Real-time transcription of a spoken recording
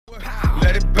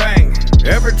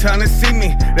time they see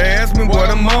me, they ask me what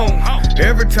I'm on.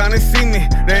 Every time they see me,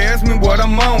 they ask me what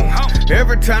I'm on.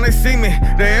 Every time they see me,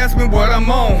 they ask me what I'm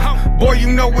on. Boy,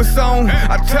 you know what's on.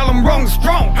 I tell them wrong is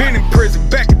strong. Been in prison,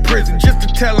 back in prison, just to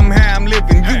tell them how I'm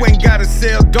living. You ain't gotta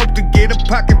sell dope to get a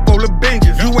pocket full of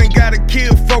binges. You ain't gotta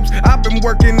kill folks, I've been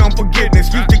working on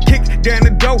forgiveness. Used to kick down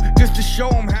the door just to show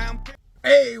them how I'm.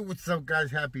 Hey, what's up, guys?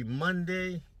 Happy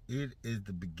Monday. It is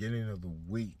the beginning of the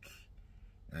week,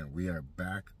 and we are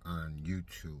back on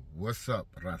YouTube. What's up,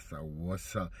 Raza?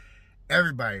 What's up,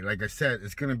 everybody? Like I said,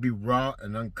 it's going to be raw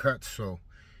and uncut, so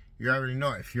you already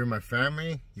know. If you're my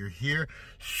family, you're here.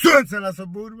 If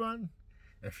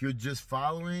you're just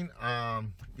following,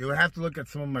 you'll have to look at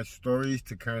some of my stories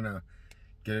to kind of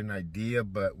get an idea,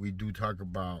 but we do talk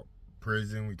about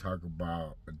prison. We talk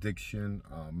about addiction,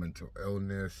 mental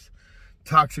illness,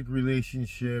 toxic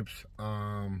relationships,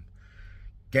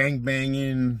 gang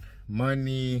banging,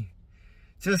 money,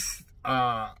 just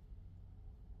the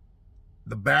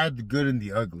bad, the good, and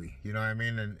the ugly. You know what I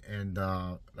mean? And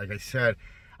like I said,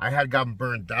 I had gotten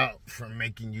burned out from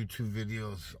making YouTube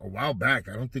videos a while back.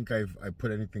 I don't think I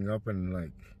put anything up in,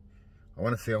 like, I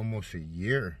want to say almost a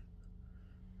year.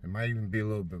 It might even be a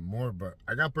little bit more, but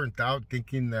I got burnt out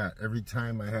thinking that every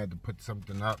time I had to put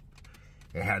something up,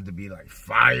 it had to be like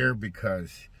fire,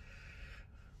 because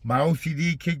my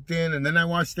OCD kicked in, and then I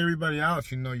watched everybody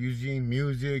else, you know, using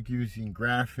music, using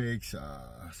graphics,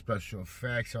 special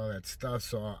effects, all that stuff.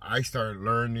 So I started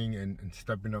learning and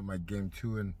stepping up my game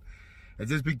too, and it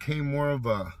just became more of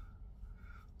a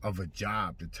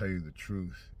job, to tell you the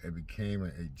truth. It became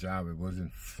a job. It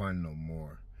wasn't fun no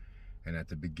more. And at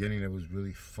the beginning, it was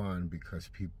really fun because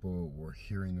people were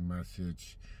hearing the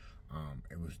message.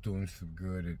 It was doing some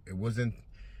good. It wasn't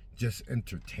just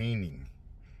entertaining,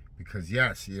 because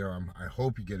yes, you know, I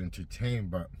hope you get entertained,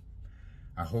 but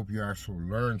I hope you also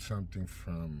learn something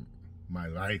from my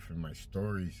life and my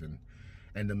stories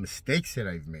and the mistakes that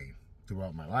I've made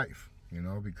throughout my life. You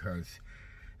know, because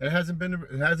it hasn't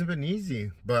been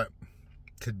easy. But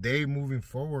today, moving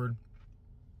forward,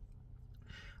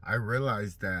 I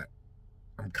realized that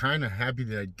I'm kind of happy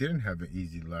that I didn't have an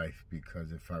easy life,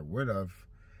 because if I would have,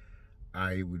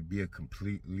 I would be a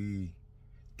completely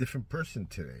different person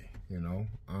today, you know.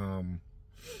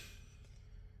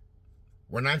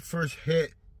 When I first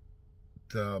hit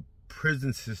the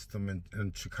prison system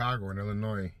in Chicago, in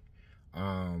Illinois,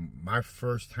 my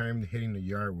first time hitting the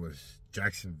yard was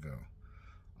Jacksonville.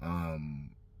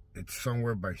 It's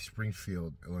somewhere by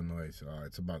Springfield, Illinois.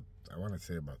 It's about, I want to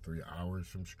say, about 3 hours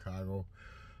from Chicago.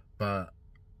 But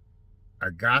I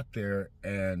got there,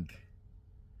 and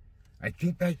I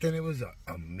think back then it was a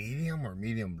medium or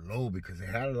medium low, because they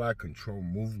had a lot of controlled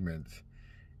movements.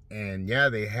 And yeah,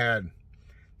 they had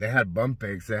bunk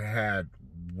beds. They had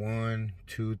 1,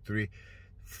 2, 3,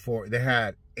 4. They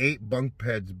had 8 bunk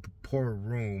beds per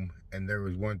room, and there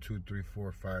was 1, 2, 3,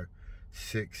 4, 5,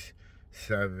 6,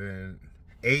 7,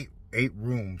 8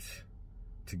 rooms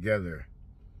together.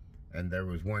 And there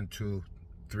was 1, 2,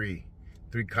 3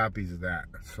 copies of that.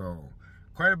 So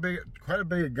quite a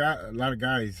lot of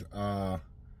guys. But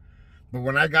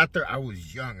when I got there, I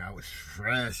was young. I was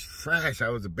fresh. I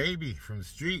was a baby from the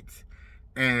streets,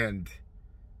 and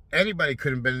anybody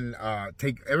could have been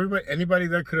anybody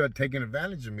there could have taken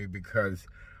advantage of me, because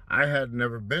I had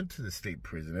never been to the state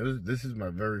prison. This is my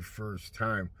very first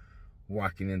time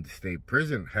walking into state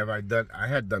prison. I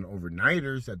had done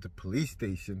overnighters at the police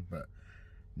station, but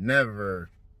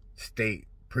never state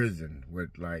prison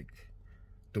with, like,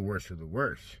 the worst of the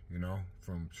worst, you know,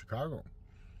 from Chicago.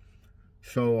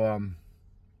 So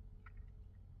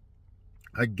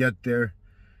I get there,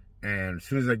 and as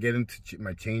soon as I get into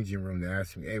my changing room, they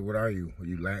ask me, "Hey, what are you? Are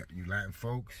you Latin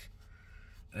folks?"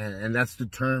 And that's the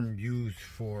term used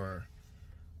for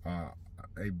a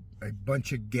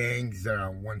bunch of gangs that are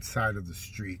on one side of the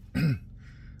street.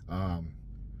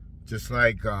 Just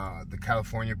like the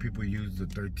California people use the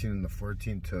 13 and the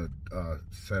 14 to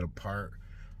set apart.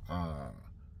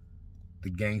 The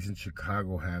gangs in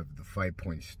Chicago have the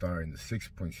 5-point star and the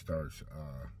 6-point stars.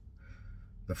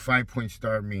 The 5-point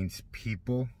star means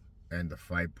people, and the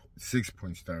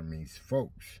 6-point star means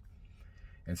folks.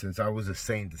 And since I was a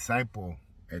saint disciple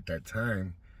at that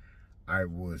time, I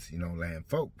was, you know, Latin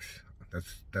folks.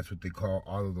 That's what they call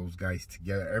all of those guys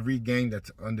together. Every gang that's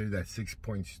under that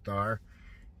 6-point star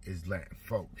is Latin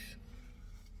folks.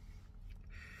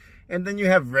 And then you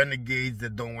have renegades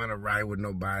that don't want to ride with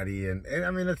nobody, and I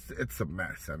mean, it's a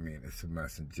mess. I mean, it's a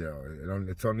mess in jail.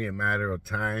 It's only a matter of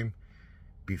time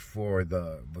before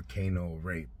the volcano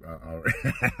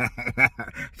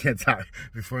can't talk,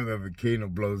 before the volcano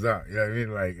blows up. You know what I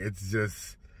mean? Like, it's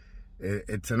just,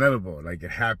 it's inevitable. Like,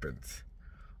 it happens.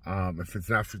 If it's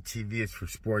not for TV, it's for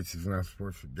sports. If it's not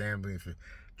sports, for gambling, for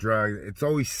drugs. It's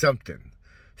always something.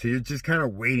 So you're just kind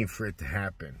of waiting for it to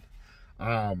happen.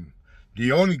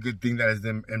 The only good thing that is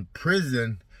in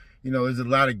prison, you know, there's a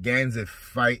lot of gangs that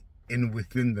fight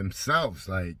within themselves,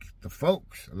 like the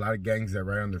folks. A lot of gangs that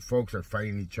right under folks are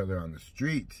fighting each other on the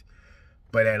streets.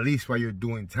 But at least while you're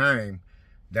doing time,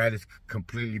 that is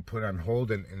completely put on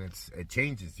hold, and it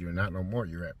changes. You're not no more.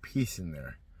 You're at peace in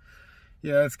there.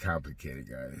 Yeah, it's complicated,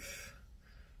 guys.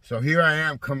 So here I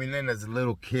am coming in as a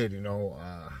little kid, you know,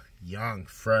 young,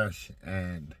 fresh,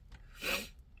 and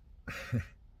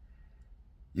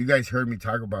you guys heard me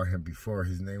talk about him before.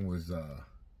 His name was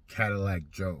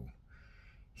Cadillac Joe.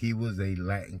 He was a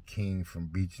Latin king from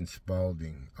Beach and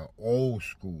Spalding, an old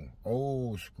school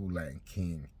Latin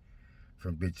king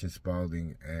from Beach and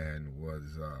Spalding, and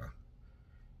was,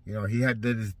 you know, he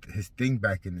did his thing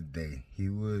back in the day.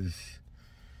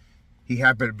 He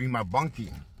happened to be my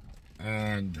bunkie,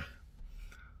 and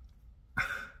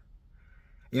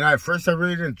you know, at first I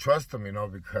really didn't trust him, you know,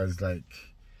 because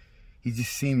like he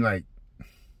just seemed like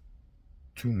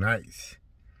too nice.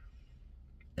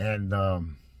 And I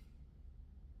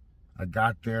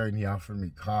got there and he offered me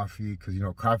coffee, because you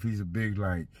know, coffee is a big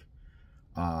like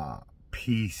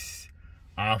peace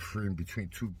offering between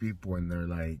two people, and they're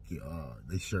like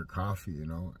they share coffee, you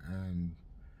know. And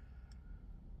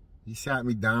he sat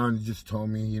me down and just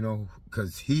told me, you know,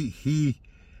 because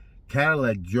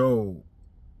Cadillac Joe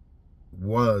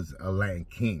was a Latin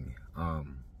king.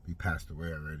 He passed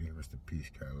away already. Rest in peace,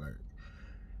 Cadillac.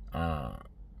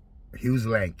 He was a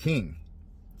Latin king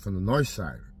from the north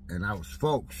side, and I was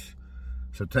folks.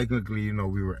 So technically, you know,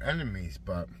 we were enemies,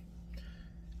 but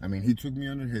I mean, he took me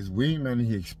under his wing, man.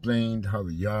 He explained how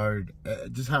the yard,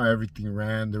 just how everything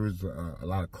ran. There was a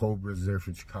lot of Cobras there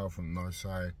from Chicago, from the north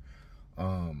side.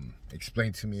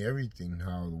 Explained to me everything,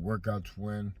 how the workouts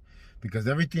went, because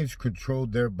everything's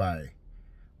controlled there by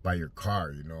your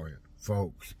car, you know,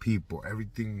 folks, people,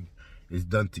 everything is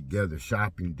done together.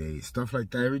 Shopping days, stuff like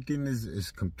that, everything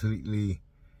is completely,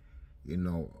 you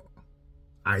know,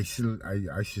 I should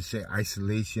say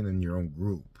isolation in your own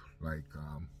group. Like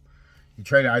you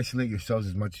try to isolate yourselves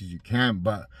as much as you can,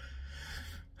 but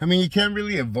I mean, you can't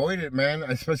really avoid it, man.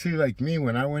 Especially like me,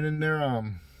 when I went in there,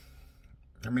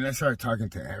 I mean, I started talking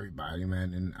to everybody,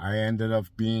 man, and I ended up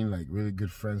being like really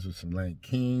good friends with some Latin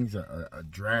kings, a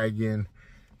dragon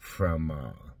from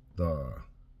the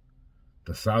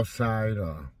south side.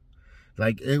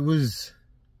 Like it was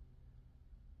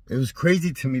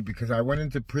crazy to me, because I went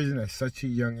into prison at such a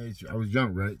young age. I was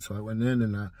young, right? So I went in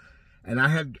and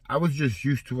I was just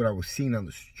used to what I was seeing on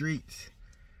the streets.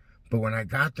 But when I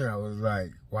got there, I was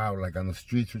like, wow, like on the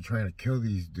streets we're trying to kill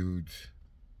these dudes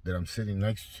that I'm sitting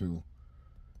next to.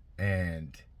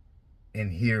 And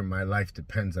in here, my life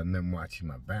depends on them watching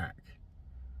my back.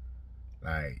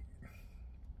 Like,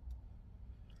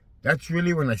 that's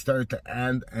really when I started to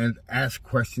ask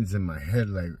questions in my head.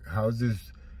 Like, how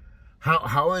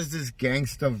is this gang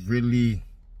stuff really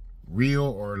real?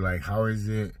 Or like, how is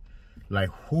it, like,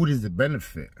 who does it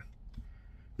benefit?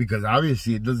 Because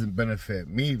obviously it doesn't benefit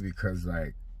me, because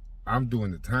like I'm doing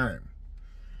the time,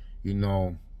 you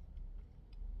know.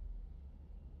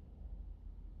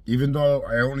 Even though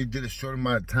I only did a short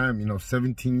amount of time, you know,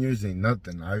 17 years ain't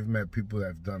nothing. I've met people that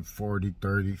have done 40,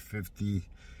 30, 50,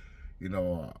 you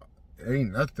know, it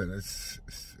ain't nothing. It's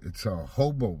a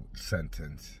hobo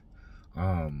sentence.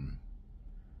 But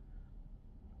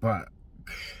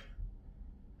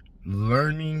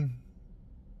learning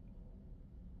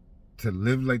to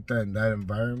live like that in that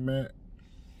environment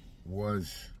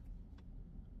was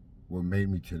what made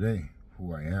me today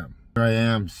who I am. Here I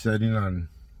am sitting on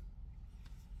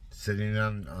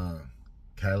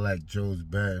Cadillac Joe's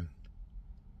bed,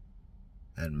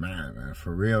 and man,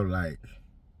 for real, like,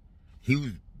 he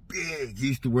was big. He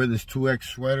used to wear this 2X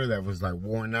sweater that was like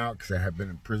worn out because I had been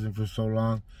in prison for so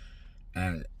long,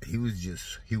 and he was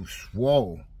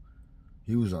swole.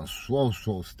 He was on swole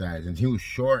stats, and he was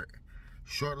short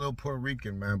little Puerto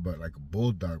Rican, man, but like a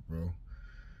bulldog, bro.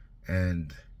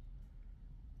 And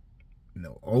you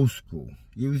know, old school.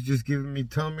 He was just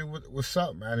telling me what's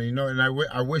up, man. And, you know, and I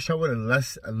wish I would have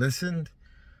listened,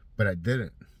 but I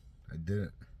didn't.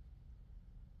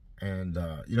 And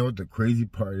you know what the crazy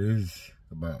part is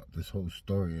about this whole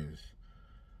story is,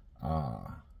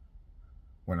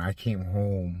 when I came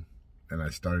home and I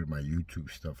started my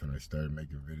YouTube stuff and I started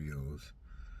making videos,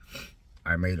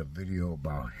 I made a video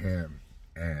about him,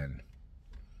 and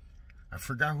I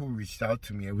forgot who reached out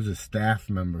to me. It was a staff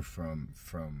member from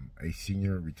a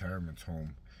senior retirement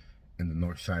home in the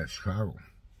north side of Chicago.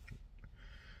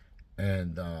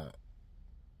 And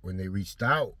when they reached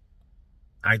out,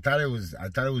 I thought it was a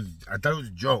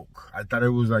joke. I thought it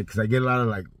was like, because I get a lot of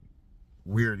like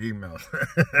weird emails.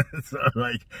 So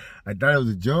like, I thought it was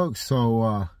a joke.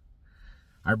 So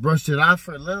I brushed it off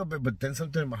for a little bit, but then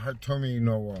something in my heart told me,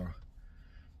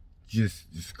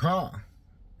 just call.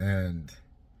 And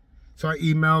so I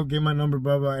emailed, gave my number,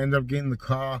 blah, blah. I ended up getting the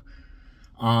call.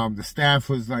 The staff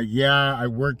was like, yeah, I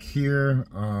work here.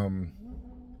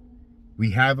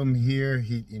 We have him here.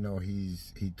 He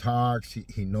talks.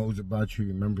 He knows about you.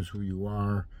 He remembers who you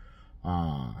are.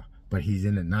 But he's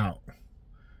in and out.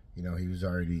 He was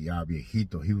already ya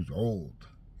viejito. He was old.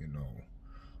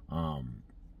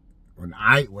 When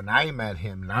I met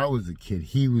him and I was a kid,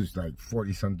 he was like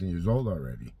 40-something years old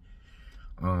already.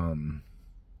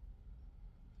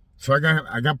 So I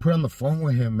got put on the phone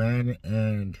with him, man,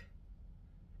 and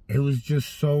it was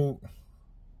just so.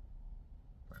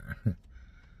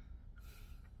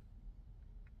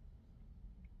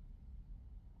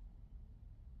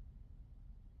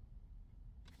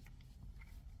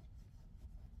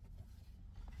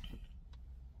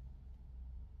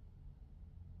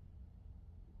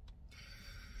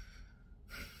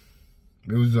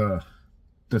 It was the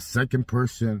second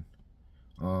person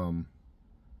I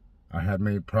had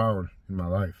made proud in my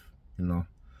life,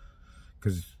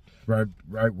 because right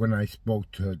when I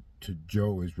spoke to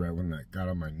Joe is right when I got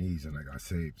on my knees and I got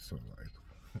saved. So like,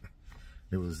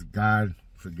 it was God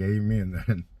forgave me, and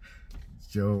then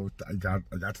Joe, I got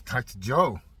to talk to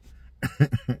Joe,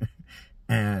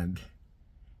 and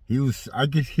I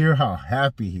could hear how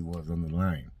happy he was on the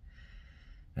line.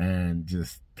 And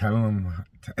just tell him how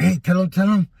I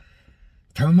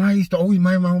used to always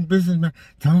mind my own business, man.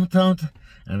 Tell him.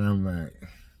 And I'm like,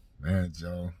 man,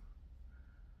 Joe,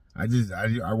 I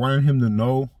wanted him to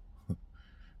know,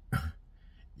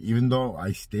 even though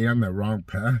I stayed on the wrong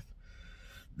path,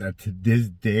 that to this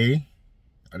day,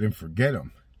 I didn't forget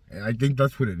him. And I think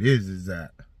that's what it is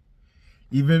that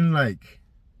even like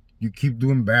you keep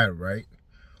doing bad, right?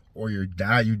 Or you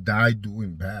die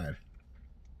doing bad.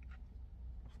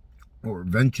 Or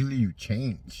eventually you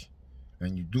change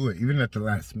and you do it, even at the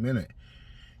last minute.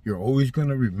 You're always going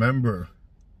to remember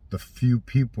the few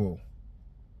people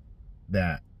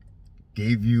that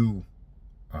gave you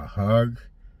a hug,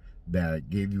 that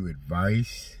gave you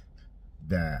advice,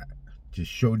 that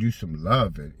just showed you some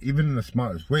love, and even in the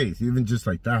smallest ways. Even just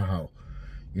like that, how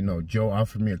Joe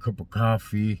offered me a cup of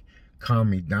coffee, calmed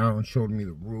me down, showed me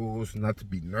the rules, not to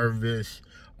be nervous,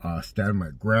 stand my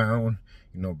ground,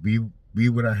 be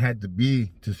what I had to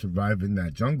be to survive in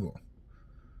that jungle,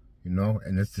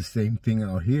 and it's the same thing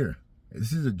out here.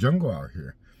 This is a jungle out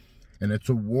here, and it's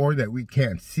a war that we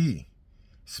can't see.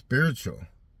 Spiritual.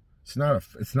 It's not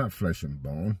flesh and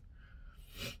bone.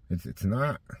 It's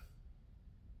not.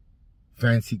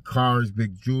 Fancy cars,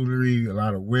 big jewelry, a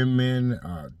lot of women,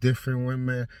 different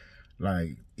women,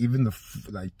 like even the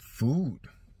food.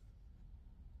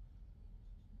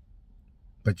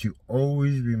 But you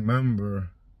always remember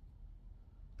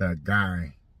that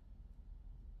guy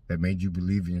that made you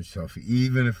believe in yourself,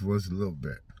 even if it was a little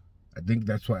bit. I think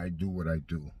that's why I do what I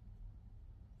do.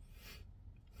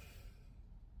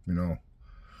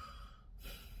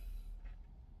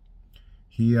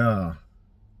 He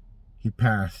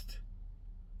passed.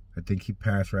 I think he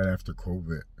passed right after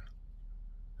COVID,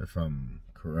 if I'm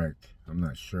correct. I'm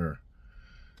not sure.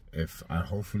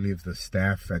 Hopefully if the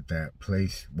staff at that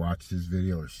place watch this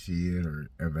video or see it or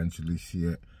eventually see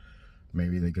it,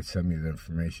 maybe they could send me the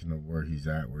information of where he's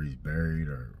at, where he's buried,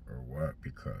 or what,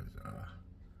 because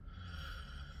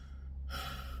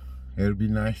it would be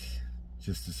nice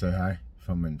just to say hi if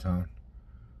I'm in town.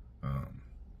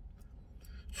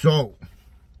 So,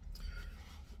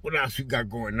 what else we got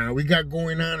going on? We got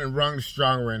going on in Wrong to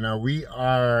Strong right now. We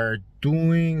are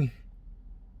doing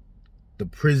the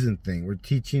prison thing. We're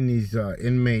teaching these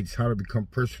inmates how to become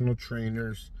personal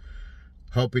trainers,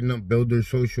 helping them build their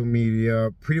social media,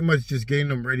 pretty much just getting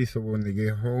them ready so when they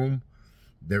get home,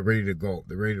 they're ready to go.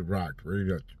 They're ready to rock, ready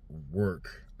to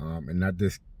work, and not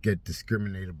just get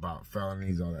discriminated about,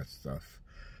 felonies, all that stuff,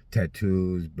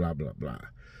 tattoos, blah, blah, blah.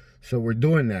 So we're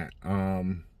doing that.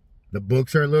 The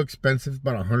books are a little expensive,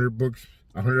 about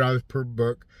 $100 per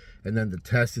book, and then the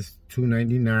test is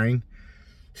 $2.99.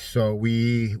 So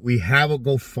we have a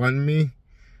GoFundMe,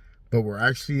 but we're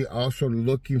actually also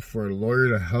looking for a lawyer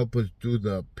to help us do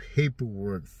the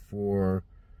paperwork for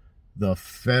the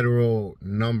federal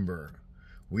number.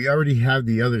 We already have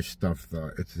the other stuff,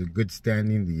 though. It's a good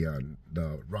standing,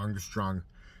 the Wrong to Strong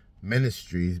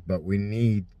Ministries, but we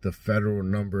need the federal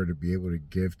number to be able to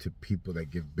give to people that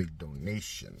give big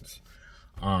donations.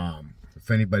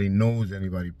 If anybody knows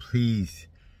anybody, please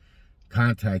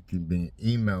contact me,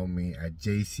 email me at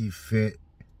jcfit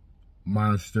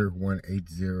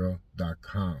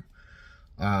monster180.com.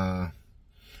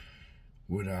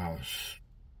 What else?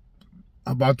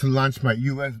 About to launch my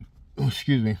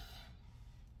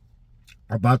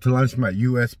About to launch my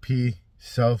USP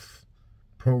self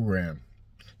program.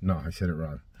 No, I said it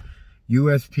wrong.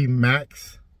 USP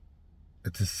Max.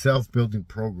 It's a self-building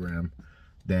program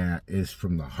that is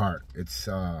from the heart. It's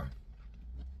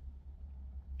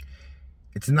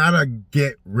not a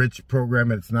get-rich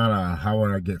program. It's not a how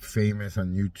would I get famous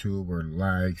on YouTube or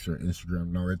likes or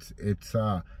Instagram. No, it's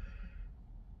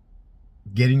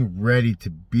getting ready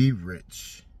to be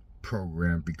rich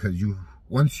program, because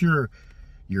once you're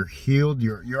healed,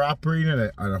 you're operating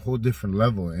at a whole different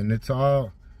level, and it's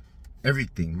all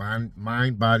everything,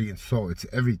 mind, body, and soul. It's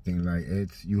everything. Like,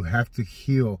 you have to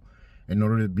heal in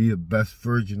order to be the best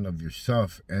version of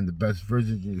yourself, and the best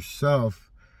version of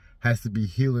yourself has to be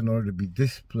healed in order to be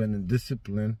disciplined, and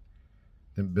discipline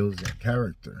then builds that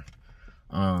character.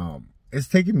 It's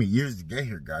taken me years to get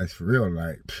here, guys, for real.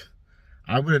 Like,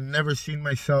 I would have never seen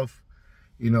myself,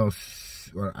 well,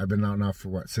 I've been out now for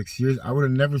what, 6 years? I would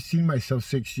have never seen myself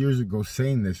 6 years ago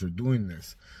saying this or doing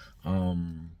this.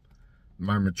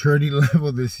 My maturity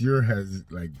level this year has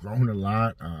like grown a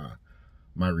lot.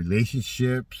 My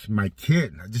relationships, my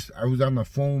kid. I was on the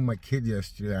phone with my kid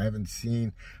yesterday. I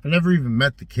never even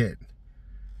met the kid.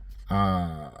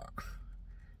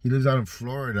 He lives out in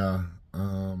Florida.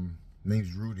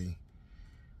 Name's Rudy.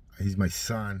 He's my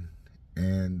son.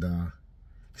 And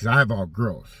because I have all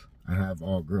girls.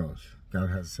 God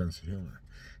has a sense of humor.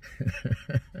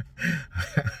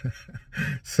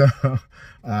 So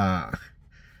I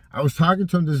was talking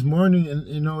to him this morning, and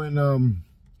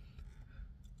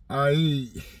I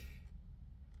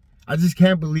just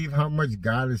can't believe how much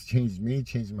God has changed me,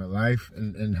 changed my life,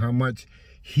 and how much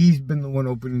He's been the one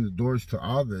opening the doors to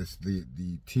all this, the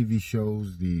TV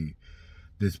shows,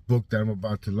 this book that I'm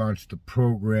about to launch, the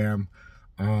program,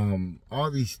 all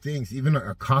these things, even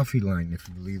a coffee line, if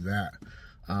you believe that.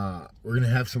 We're gonna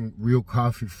have some real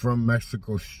coffee from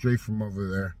Mexico, straight from over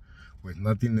there, with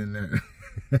nothing in it.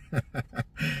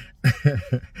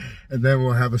 And then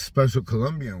we'll have a special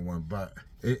Colombian one. But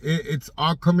it's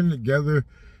all coming together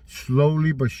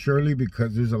slowly but surely,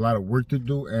 because there's a lot of work to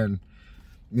do. And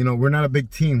we're not a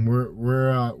big team. We're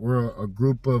a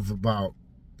group of about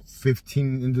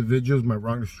 15 individuals. My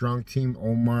Wrong to Strong team: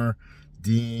 Omar,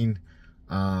 Dean,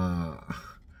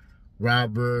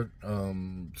 Robert,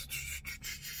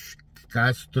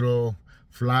 Castro,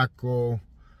 Flaco,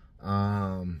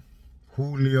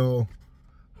 Julio.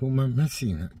 Who am I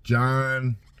missing?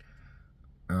 John,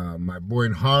 my boy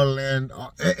in Holland.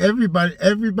 Everybody,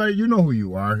 you know who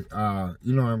you are. I'm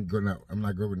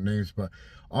not good with names, but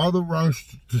all the Wrong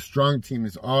to Strong team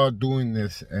is all doing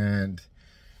this, and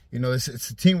it's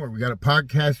a teamwork. We got a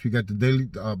podcast. We got the daily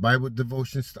Bible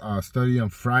devotion study on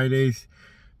Fridays.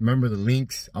 Remember the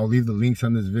links. I'll leave the links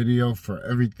on this video for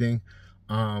everything.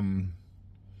 We're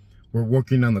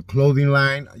working on the clothing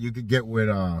line. You could get with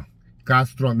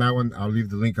Castro on that one. I'll leave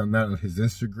the link on that on his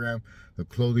Instagram. The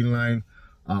clothing line.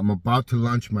 I'm about to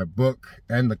launch my book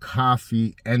and the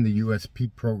coffee and the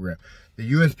USP program.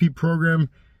 The USP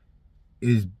program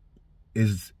is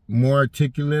more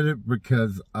articulated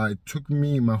because it took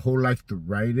me my whole life to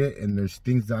write it, and there's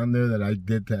things on there that I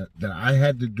did that I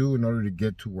had to do in order to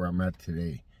get to where I'm at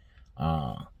today.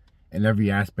 In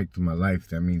every aspect of my life.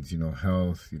 That means,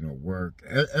 health, work,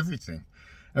 everything.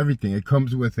 It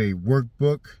comes with a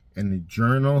workbook and a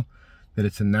journal, that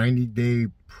it's a 90-day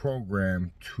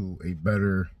program to a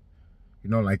better,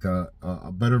 like a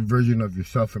better version of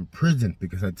yourself in prison.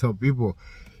 Because I tell people,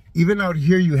 even out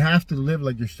here, you have to live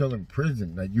like you're still in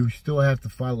prison. Like, you still have to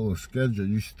follow a schedule.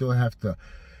 You still have to,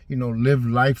 live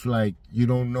life like you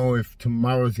don't know if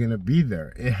tomorrow's going to be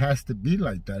there. It has to be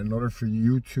like that in order for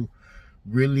you to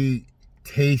really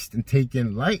taste and take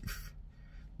in life.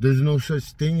 There's no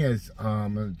such thing as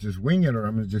I'm gonna just wing it, or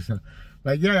I'm gonna just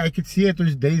yeah, I could see it.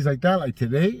 There's days like that. Like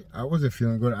today, I wasn't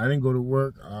feeling good. I didn't go to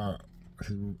work. I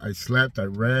slept. I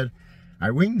read. I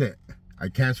winged it. I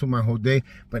canceled my whole day.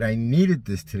 But I needed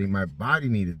this today. My body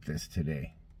needed this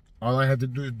today. All I had to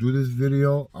do is do this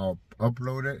video. I'll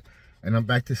upload it, and I'm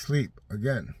back to sleep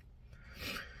again.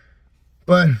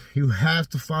 But you have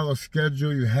to follow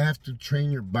schedule. You have to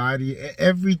train your body.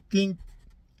 Everything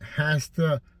has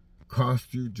to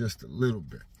cost you just a little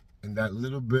bit. And that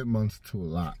little bit amounts to a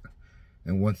lot.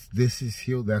 And once this is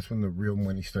healed, that's when the real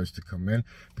money starts to come in.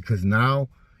 Because now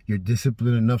you're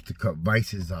disciplined enough to cut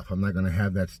vices off. I'm not going to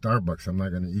have that Starbucks. I'm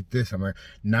not going to eat this.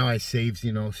 Now I saved,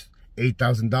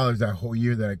 $8,000 that whole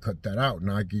year that I cut that out.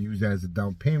 Now I can use that as a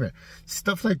down payment.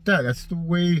 Stuff like that. That's the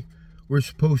way we're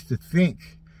supposed to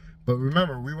think. But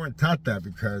remember, we weren't taught that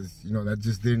because, you know, that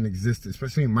just didn't exist,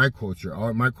 especially in my culture.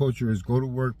 My culture is go to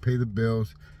work, pay the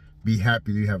bills, be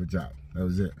happy that you have a job. That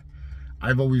was it.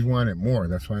 I've always wanted more.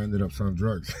 That's why I ended up selling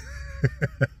drugs.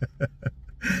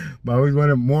 But I always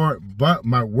wanted more. But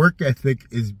my work ethic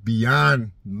is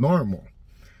beyond normal.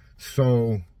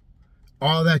 So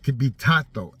all that could be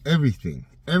taught, though. Everything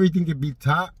can be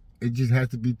taught. It just has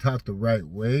to be taught the right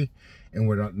way and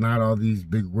with not all these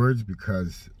big words,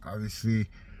 because obviously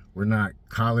we're not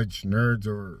college nerds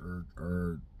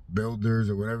or builders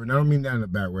or whatever. And I don't mean that in a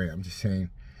bad way. I'm just saying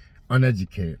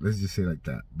uneducated. Let's just say it like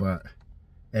that. But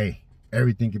hey,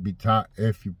 everything can be taught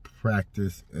if you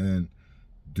practice and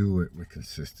do it with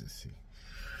consistency.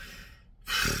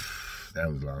 That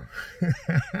was long.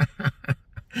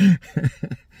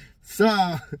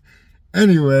 So,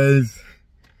 anyways,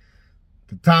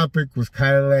 the topic was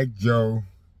Cadillac Joe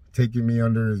taking me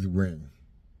under his wing.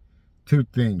 2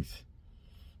 things.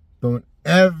 Don't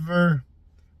ever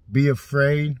be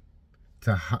afraid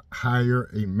to hire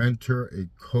a mentor, a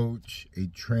coach, a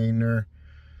trainer.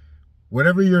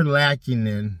 Whatever you're lacking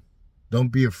in, don't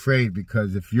be afraid,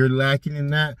 because if you're lacking in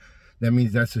that, that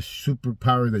means that's a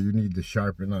superpower that you need to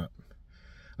sharpen up.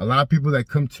 A lot of people that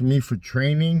come to me for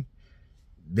training,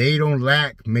 they don't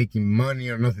lack making money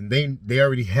or nothing. They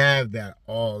already have that,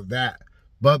 all that.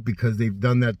 But because they've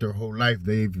done that their whole life,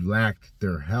 they've lacked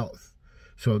their health.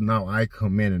 So now I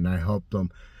come in and I help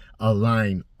them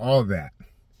align all that.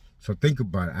 So think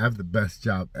about it. I have the best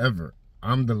job ever.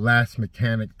 I'm the last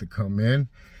mechanic to come in.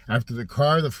 After the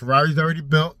car, the Ferrari's already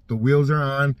built, the wheels are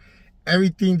on,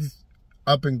 everything's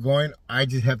up and going. I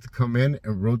just have to come in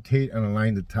and rotate and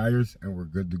align the tires and we're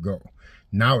good to go.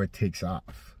 Now it takes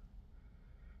off.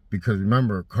 Because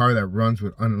remember, a car that runs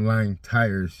with unaligned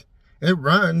tires, it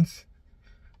runs,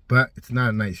 but it's not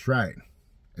a nice ride.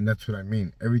 And that's what I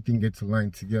mean. Everything gets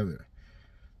aligned together.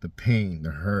 The pain,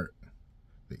 the hurt,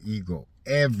 the ego,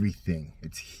 everything.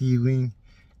 It's healing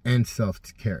and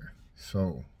self-care.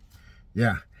 So,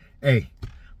 yeah. Hey,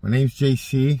 my name's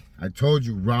JC. I told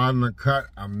you, raw and uncut.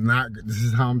 This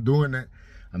is how I'm doing it.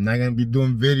 I'm not going to be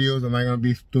doing videos. I'm not going to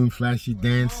be doing flashy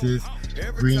dances,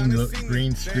 green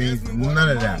screens, none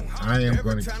of that. I am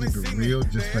going to keep it real,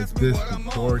 just like this,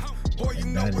 record,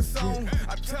 and that is it.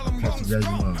 I'll catch you guys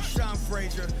tomorrow.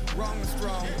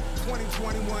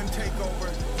 2021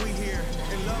 takeover. We here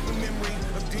in love and memory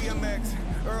of DMX,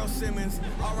 Earl Simmons,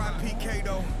 R.I.P.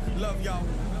 Kato. Love y'all.